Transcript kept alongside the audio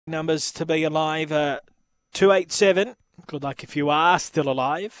Numbers to be alive 287. Good luck if you are still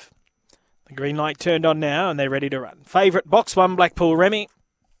alive. The green light turned on now and they're ready to run. Favourite box 1, Blackpool Remy.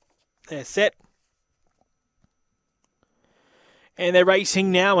 They're set. And they're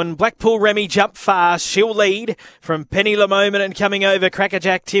racing now, and Blackpool Remy jump fast. She'll lead from Penny Le Moment and coming over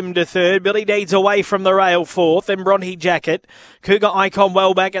Crackerjack Tim to third. Billy Deeds away from the rail fourth. Then Bronte Jacket. Cougar Icon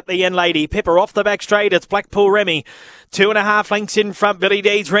well back at the end lady. Pepper off the back straight. It's Blackpool Remy. 2.5 lengths in front. Billy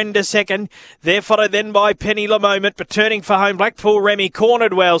Deeds Render second. They're followed then by Penny Le Moment, but turning for home. Blackpool Remy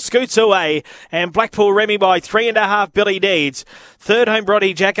cornered well. Scoots away. And Blackpool Remy by 3.5 Billy Deeds. Third home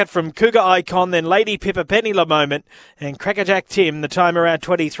Bronte Jacket from Cougar Icon. Then Lady Pepper, Penny Le Moment. And Crackerjack Tim. The time around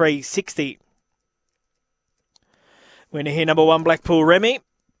 23.60. Winner here, number 1, Blackpool Remy.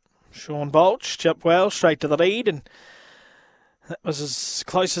 Sean Bolch jumped well, straight to the lead, and that was as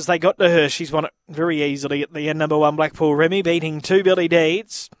close as they got to her. She's won it very easily at the end, number 1, Blackpool Remy, beating 2 Billy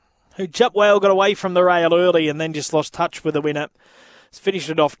Deeds, who jumped well, got away from the rail early, and then just lost touch with the winner. He's finished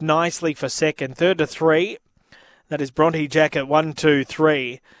it off nicely for second. Third to 3, that is Bronte Jacket, 1, 2,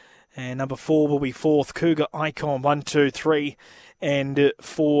 3. And number 4 will be fourth, Cougar Icon, 1, 2, 3. And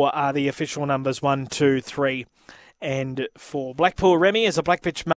 4 are the official numbers, 1, 2, 3, and 4. Blackpool Remy is a black pitch.